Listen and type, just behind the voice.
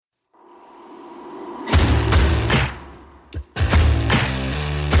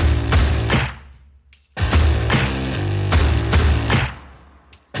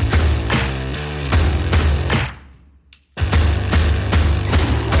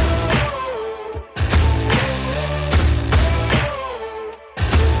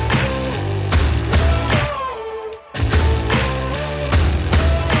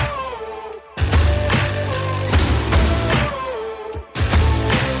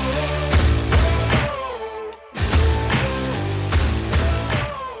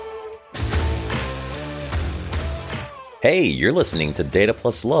Hey, you're listening to Data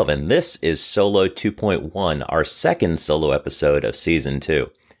Plus Love, and this is Solo 2.1, our second solo episode of Season 2.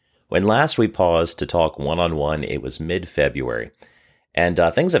 When last we paused to talk one-on-one, it was mid-February. And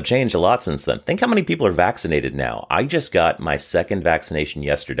things have changed a lot since then. Think how many people are vaccinated now. I just got my second vaccination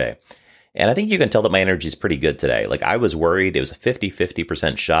yesterday. And I think you can tell that my energy is pretty good today. Like, I was worried it was a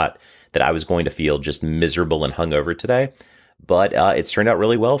 50% shot that I was going to feel just miserable and hungover today. But it's turned out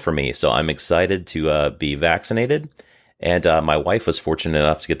really well for me. So I'm excited to be vaccinated. And my wife was fortunate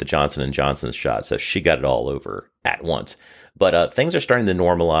enough to get the Johnson & Johnson shot, so she got it all over at once. But things are starting to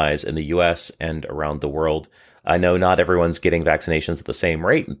normalize in the U.S. and around the world. I know not everyone's getting vaccinations at the same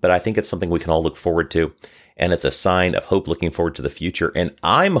rate, but I think it's something we can all look forward to. And it's a sign of hope looking forward to the future. And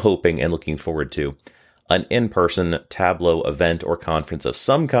I'm hoping and looking forward to an in-person Tableau event or conference of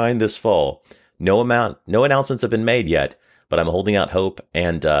some kind this fall. No announcements have been made yet, but I'm holding out hope,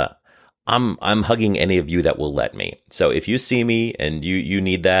 and I'm hugging any of you that will let me. So if you see me and you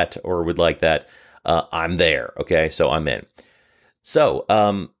need that or would like that, I'm there. Okay, so I'm in.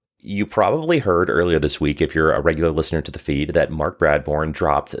 So you probably heard earlier this week, if you're a regular listener to the feed, that Mark Bradbourne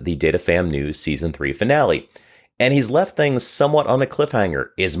dropped the Data Fam News Season 3 finale. And he's left things somewhat on a cliffhanger.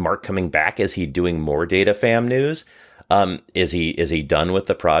 Is Mark coming back? Is he doing more Data Fam News? Is he done with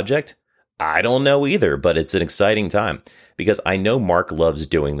the project? I don't know either, but it's an exciting time because I know Mark loves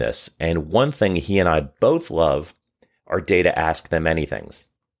doing this. And one thing he and I both love are Data Ask Them Anythings.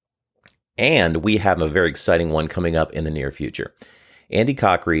 And we have a very exciting one coming up in the near future. Andy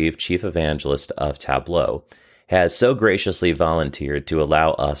Cockreeve, Chief Evangelist of Tableau, has so graciously volunteered to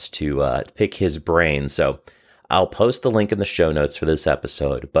allow us to pick his brain. So I'll post the link in the show notes for this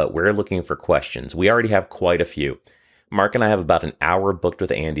episode, but we're looking for questions. We already have quite a few. Mark and I have about an hour booked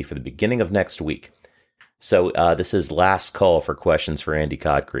with Andy for the beginning of next week. So this is last call for questions for Andy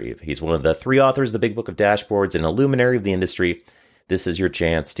Cockreeve. He's one of the 3 authors of the Big Book of Dashboards and a luminary of the industry. This is your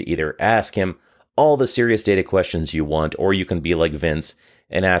chance to either ask him all the serious data questions you want, or you can be like Vince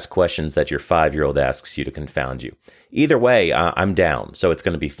and ask questions that your 5-year-old asks you to confound you. Either way, I'm down, so it's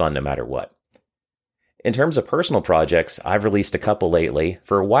going to be fun no matter what. In terms of personal projects, I've released a couple lately.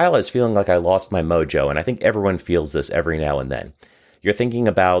 For a while, I was feeling like I lost my mojo, and I think everyone feels this every now and then. You're thinking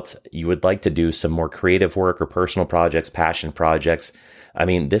about you would like to do some more creative work or personal projects, passion projects. I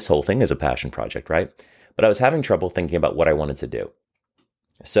mean, this whole thing is a passion project, right? But I was having trouble thinking about what I wanted to do.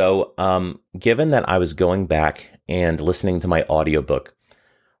 So, given that I was going back and listening to my audiobook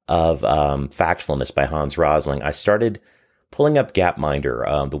of Factfulness by Hans Rosling, I started pulling up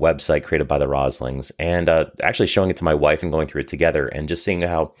Gapminder, the website created by the Roslings, and actually showing it to my wife and going through it together and just seeing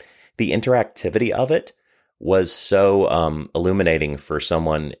how the interactivity of it was so illuminating for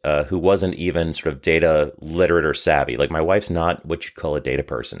someone who wasn't even sort of data literate or savvy. Like, my wife's not what you'd call a data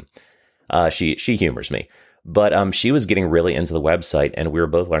person. She humors me. But she was getting really into the website, and we were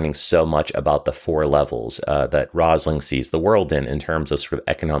both learning so much about the 4 levels that Rosling sees the world in terms of sort of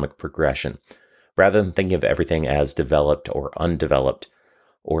economic progression. Rather than thinking of everything as developed or undeveloped,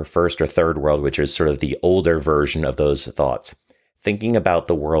 or first or third world, which is sort of the older version of those thoughts, thinking about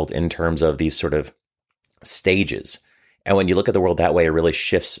the world in terms of these sort of stages. And when you look at the world that way, it really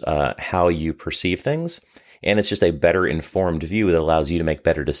shifts how you perceive things. And it's just a better informed view that allows you to make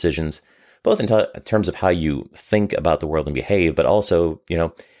better decisions, both in terms of how you think about the world and behave, but also,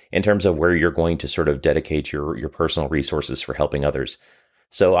 in terms of where you're going to sort of dedicate your personal resources for helping others.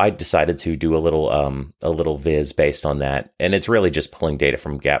 So I decided to do a little viz based on that. And it's really just pulling data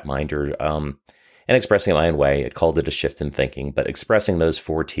from Gapminder and expressing it my own way. It called it a shift in thinking, but expressing those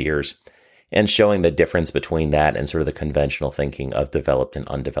 4 tiers and showing the difference between that and sort of the conventional thinking of developed and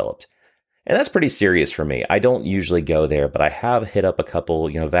undeveloped. And that's pretty serious for me. I don't usually go there, but I have hit up a couple,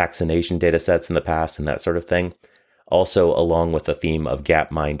 vaccination data sets in the past and that sort of thing. Also, along with the theme of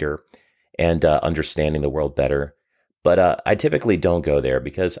Gapminder and understanding the world better. But I typically don't go there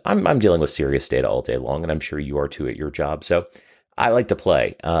because I'm dealing with serious data all day long, and I'm sure you are too at your job. So I like to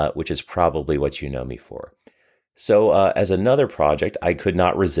play, which is probably what you know me for. So as another project, I could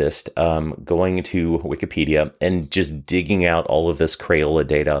not resist going to Wikipedia and just digging out all of this Crayola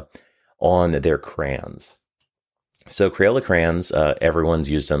data on their crayons. So Crayola crayons, everyone's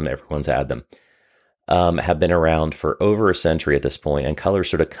used them, everyone's had them, have been around for over a century at this point, and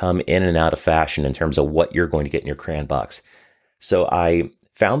colors sort of come in and out of fashion in terms of what you're going to get in your crayon box. So I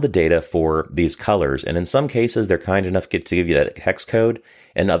found the data for these colors, and in some cases, they're kind enough to give you that hex code.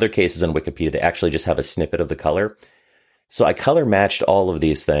 In other cases on Wikipedia, they actually just have a snippet of the color. So I color matched all of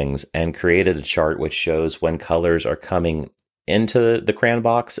these things and created a chart which shows when colors are coming into the crayon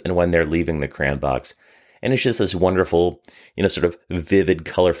box and when they're leaving the crayon box. And it's just this wonderful, sort of vivid,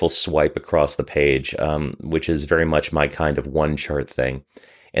 colorful swipe across the page, which is very much my kind of one chart thing.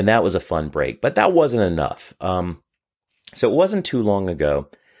 And that was a fun break, but that wasn't enough. So it wasn't too long ago.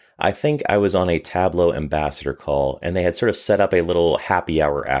 I think I was on a Tableau ambassador call, and they had sort of set up a little happy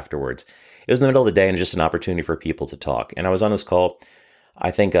hour afterwards. It was in the middle of the day and just an opportunity for people to talk. And I was on this call.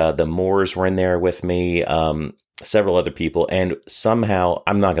 I think the Moores were in there with me, several other people, and somehow,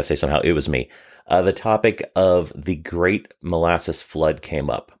 I'm not going to say somehow, it was me. The topic of the Great Molasses Flood came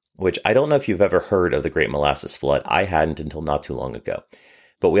up, which I don't know if you've ever heard of the Great Molasses Flood. I hadn't until not too long ago.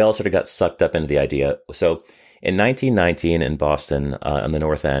 But we all sort of got sucked up into the idea. So in 1919 in Boston, on the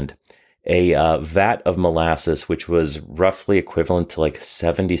North End, a vat of molasses, which was roughly equivalent to like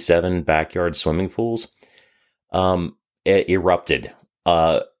 77 backyard swimming pools, it erupted.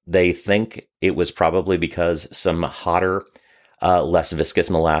 They think it was probably because some hotter, less viscous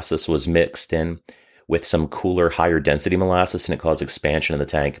molasses was mixed in with some cooler, higher density molasses, and it caused expansion in the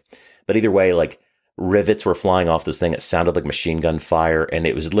tank. But either way, like rivets were flying off this thing. It sounded like machine gun fire, and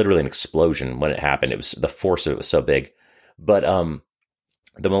it was literally an explosion when it happened. It was the force of it was so big. But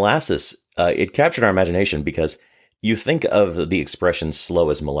the molasses, it captured our imagination because you think of the expression slow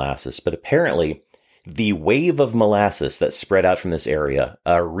as molasses, but apparently the wave of molasses that spread out from this area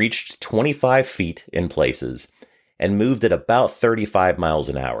reached 25 feet in places and moved at about 35 miles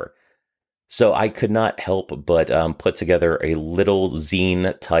an hour. So I could not help but put together a little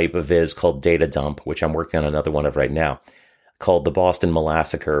zine type of viz called Data Dump, which I'm working on another one of right now, called the Boston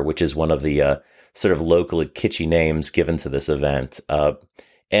Molassacre, which is one of the sort of locally kitschy names given to this event.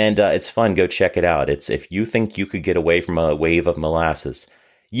 And it's fun. Go check it out. It's if you think you could get away from a wave of molasses,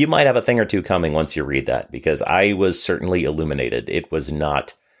 you might have a thing or two coming once you read that, because I was certainly illuminated. It was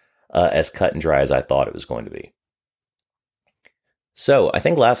not as cut and dry as I thought it was going to be. So I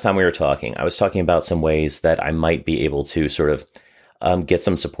think last time we were talking, I was talking about some ways that I might be able to sort of get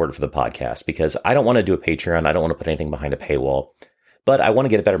some support for the podcast, because I don't want to do a Patreon. I don't want to put anything behind a paywall, but I want to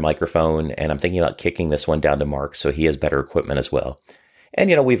get a better microphone, and I'm thinking about kicking this one down to Mark so he has better equipment as well.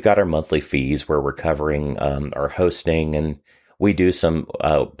 And, we've got our monthly fees where we're covering our hosting, and we do some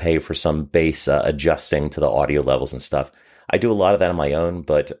pay for some base adjusting to the audio levels and stuff. I do a lot of that on my own,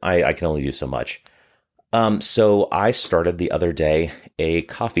 but I can only do so much. So I started the other day a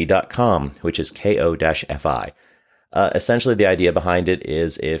Ko-fi.com, which is KO-FI. Essentially, the idea behind it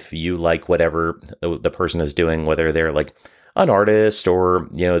is if you like whatever the person is doing, whether they're like an artist or,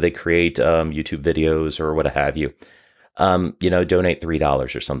 they create YouTube videos or what have you, donate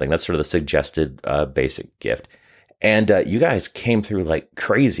 $3 or something. That's sort of the suggested basic gift. And you guys came through like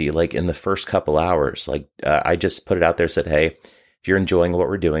crazy, like in the first couple hours. Like I just put it out there, said, hey, if you're enjoying what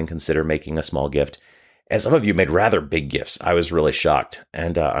we're doing, consider making a small gift. And some of you made rather big gifts. I was really shocked,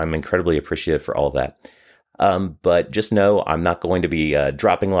 and I'm incredibly appreciative for all that. But just know I'm not going to be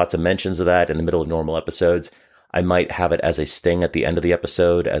dropping lots of mentions of that in the middle of normal episodes. I might have it as a sting at the end of the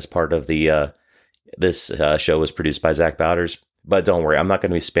episode as part of the this show was produced by Zach Bowders. But don't worry, I'm not going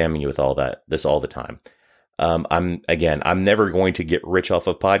to be spamming you with this all the time. I'm never going to get rich off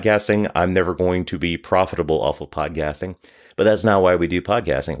of podcasting. I'm never going to be profitable off of podcasting. But that's not why we do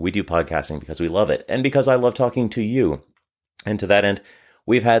podcasting. We do podcasting because we love it, and because I love talking to you. And to that end,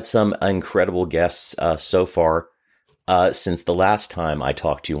 we've had some incredible guests so far since the last time I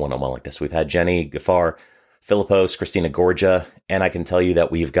talked to you one-on-one like this. We've had Jenny Gaffar, Philippos, Christina Gorgia, and I can tell you that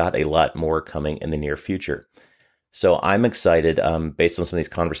we've got a lot more coming in the near future. So I'm excited based on some of these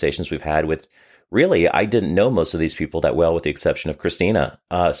conversations we've had with, really, I didn't know most of these people that well, with the exception of Christina.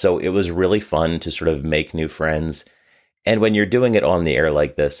 So it was really fun to sort of make new friends. And when you're doing it on the air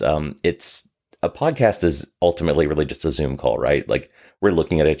like this, it's a podcast is ultimately really just a Zoom call, right? Like we're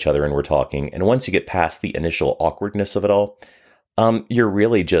looking at each other and we're talking. And once you get past the initial awkwardness of it all, you're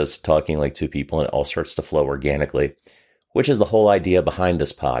really just talking like two people, and it all starts to flow organically, which is the whole idea behind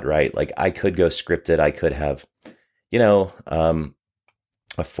this pod, right? Like I could go scripted. I could have,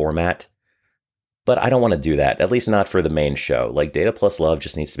 a format, but I don't want to do that, at least not for the main show. Like Data Plus Love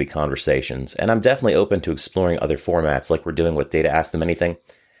just needs to be conversations. And I'm definitely open to exploring other formats like we're doing with Data Ask Them Anything,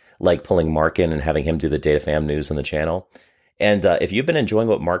 like pulling Mark in and having him do the Data Fam news on the channel. And if you've been enjoying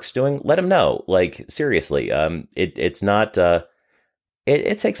what Mark's doing, let him know. Like, seriously, it's not,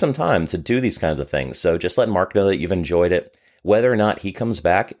 it takes some time to do these kinds of things. So just let Mark know that you've enjoyed it. Whether or not he comes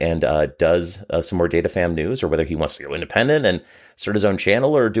back and does some more Data Fam news, or whether he wants to go independent and start his own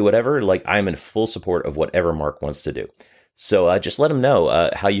channel or do whatever, like I'm in full support of whatever Mark wants to do. So just let him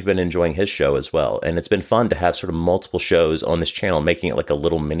know how you've been enjoying his show as well. And it's been fun to have sort of multiple shows on this channel, making it like a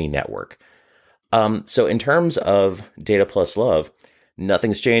little mini network. So in terms of Data Plus Love,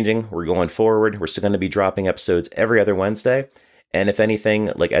 Nothing's changing. We're going forward. We're still going to be dropping episodes every other Wednesday. And if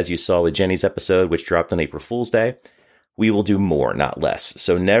anything, like as you saw with Jenny's episode, which dropped on April Fool's Day, we will do more, not less.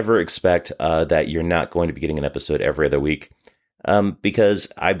 So never expect that you're not going to be getting an episode every other week.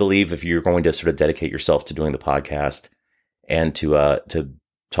 Because I believe if you're going to sort of dedicate yourself to doing the podcast and to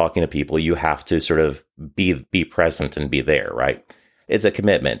talking to people, you have to sort of be present and be there, right? It's a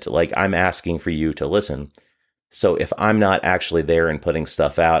commitment. Like, I'm asking for you to listen. So if I'm not actually there and putting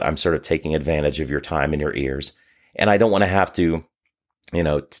stuff out, I'm sort of taking advantage of your time and your ears. And I don't want to have to,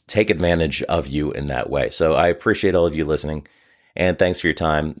 take advantage of you in that way. So I appreciate all of you listening. And thanks for your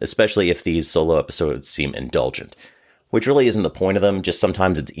time, especially if these solo episodes seem indulgent, which really isn't the point of them. Just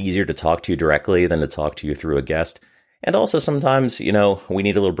sometimes it's easier to talk to you directly than to talk to you through a guest. And also sometimes, we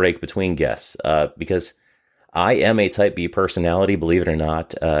need a little break between guests because I am a type B personality, believe it or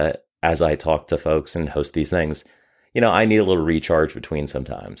not, as I talk to folks and host these things. I need a little recharge between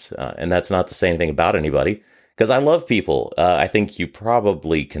sometimes. And that's not to say anything about anybody, because I love people. I think you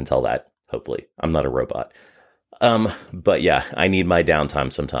probably can tell that, hopefully. I'm not a robot. But yeah, I need my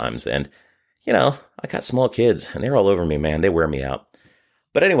downtime sometimes. And, I got small kids, and they're all over me, man. They wear me out.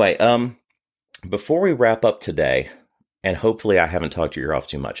 But anyway, before we wrap up today, and hopefully I haven't talked your ear off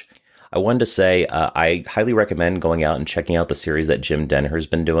too much, I wanted to say I highly recommend going out and checking out the series that Jim Danaher has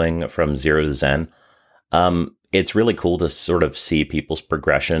been doing from Zero to Zen. It's really cool to sort of see people's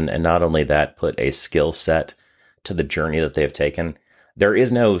progression, and not only that, put a skill set to the journey that they have taken. There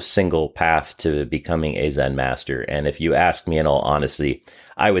is no single path to becoming a Zen master. And if you ask me in all honesty,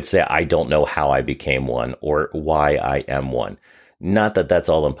 I would say I don't know how I became one or why I am one. Not that that's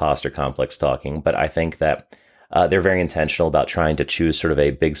all imposter complex talking, but I think that they're very intentional about trying to choose sort of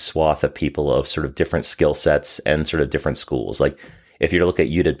a big swath of people of sort of different skill sets and sort of different schools. Like if you look at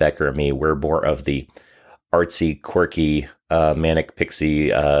Judith Becker and me, we're more of the artsy, quirky, manic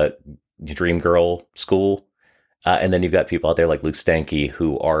pixie dream girl school. And then you've got people out there like Luke Stanky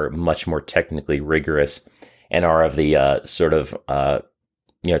who are much more technically rigorous and are of the sort of,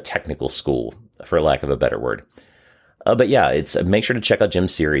 technical school, for lack of a better word. But yeah, make sure to check out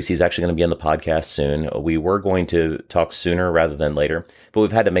Jim's series. He's actually going to be on the podcast soon. We were going to talk sooner rather than later, but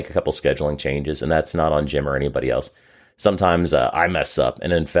we've had to make a couple scheduling changes, and that's not on Jim or anybody else. Sometimes I mess up.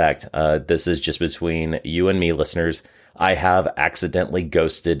 And in fact, this is just between you and me, listeners. I have accidentally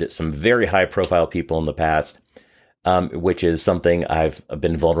ghosted some very high profile people in the past. Which is something I've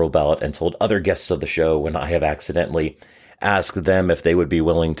been vulnerable about and told other guests of the show when I have accidentally asked them if they would be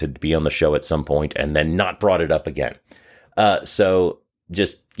willing to be on the show at some point and then not brought it up again. So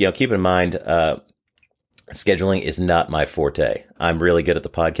just, keep in mind, scheduling is not my forte. I'm really good at the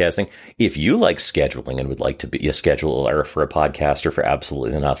podcasting. If you like scheduling and would like to be a scheduler for a podcaster for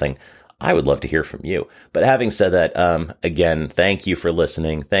absolutely nothing, I would love to hear from you. But having said that, again, thank you for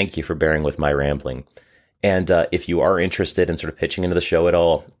listening. Thank you for bearing with my rambling. And if you are interested in sort of pitching into the show at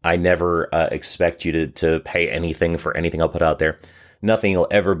all, I never expect you to pay anything for anything I'll put out there. Nothing will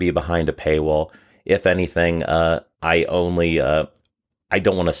ever be behind a paywall. If anything, I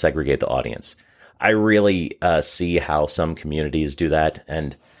don't want to segregate the audience. I really see how some communities do that.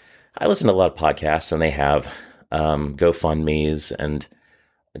 And I listen to a lot of podcasts, and they have GoFundMes and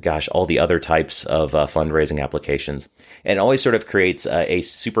all the other types of fundraising applications. And it always sort of creates a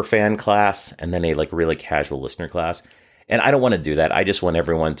super fan class and then a really casual listener class. And I don't want to do that. I just want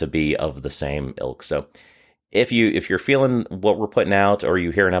everyone to be of the same ilk. So if you're feeling what we're putting out, or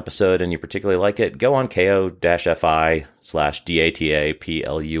you hear an episode and you particularly like it, go on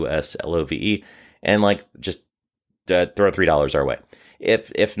ko-fi/DATAPLUSLOVE and just throw $3 our way.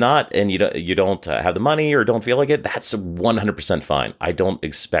 If not, and you don't have the money or don't feel like it, that's 100% fine. I don't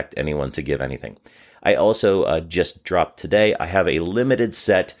expect anyone to give anything. I also just dropped today. I have a limited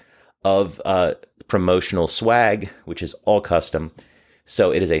set of promotional swag, which is all custom.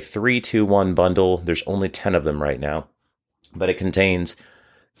 So it is a 3-2-1 bundle. There's only 10 of them right now, but it contains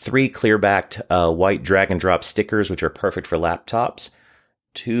 3 clear-backed white drag and drop stickers, which are perfect for laptops.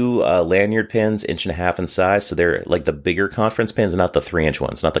 2 lanyard pins, 1.5 inches in size. So they're like the bigger conference pins, not the 3-inch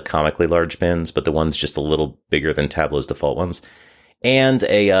ones, not the comically large pins, but the ones just a little bigger than Tableau's default ones. And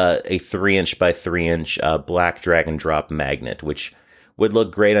a 3-inch by 3-inch black drag and drop magnet, which would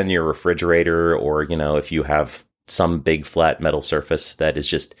look great on your refrigerator, or, if you have some big flat metal surface that is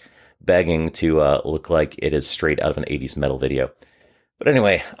just begging to look like it is straight out of an 80s metal video. But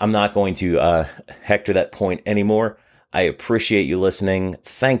anyway, I'm not going to hector that point anymore. I appreciate you listening.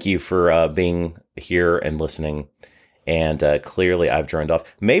 Thank you for being here and listening. And clearly I've droned off.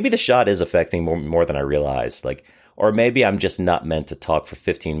 Maybe the shot is affecting more than I realized. Or maybe I'm just not meant to talk for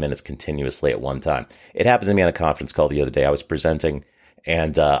 15 minutes continuously at one time. It happened to me on a conference call the other day. I was presenting,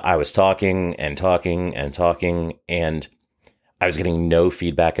 And I was talking and talking and talking, and I was getting no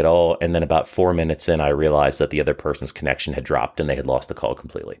feedback at all. And then about 4 minutes in, I realized that the other person's connection had dropped and they had lost the call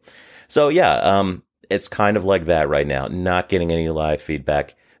completely. So yeah, it's kind of like that right now. Not getting any live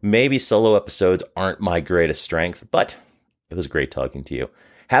feedback. Maybe solo episodes aren't my greatest strength, but it was great talking to you.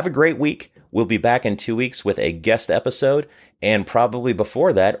 Have a great week. We'll be back in 2 weeks with a guest episode. And probably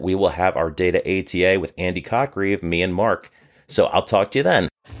before that, we will have our Data ATA with Andy Cockreeve, me and Mark. So I'll talk to you then.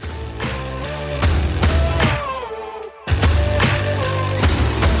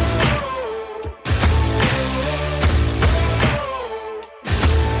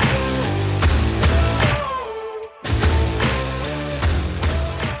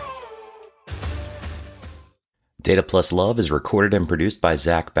 Data Plus Love is recorded and produced by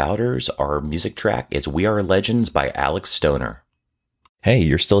Zach Bowders. Our music track is We Are Legends by Alex Stoner. Hey,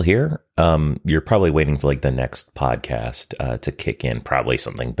 you're still here? You're probably waiting for like the next podcast to kick in, probably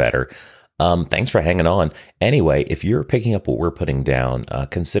something better. Thanks for hanging on. Anyway, if you're picking up what we're putting down,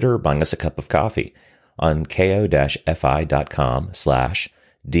 consider buying us a cup of coffee on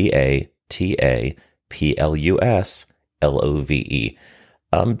ko-fi.com/DATAPLUSLOVE.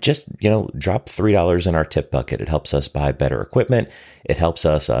 Just, drop $3 in our tip bucket. It helps us buy better equipment. It helps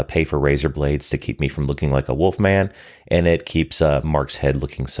us pay for razor blades to keep me from looking like a wolf man. And it keeps Mark's head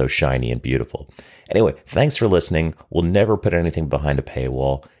looking so shiny and beautiful. Anyway, thanks for listening. We'll never put anything behind a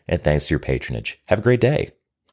paywall. And thanks for your patronage. Have a great day.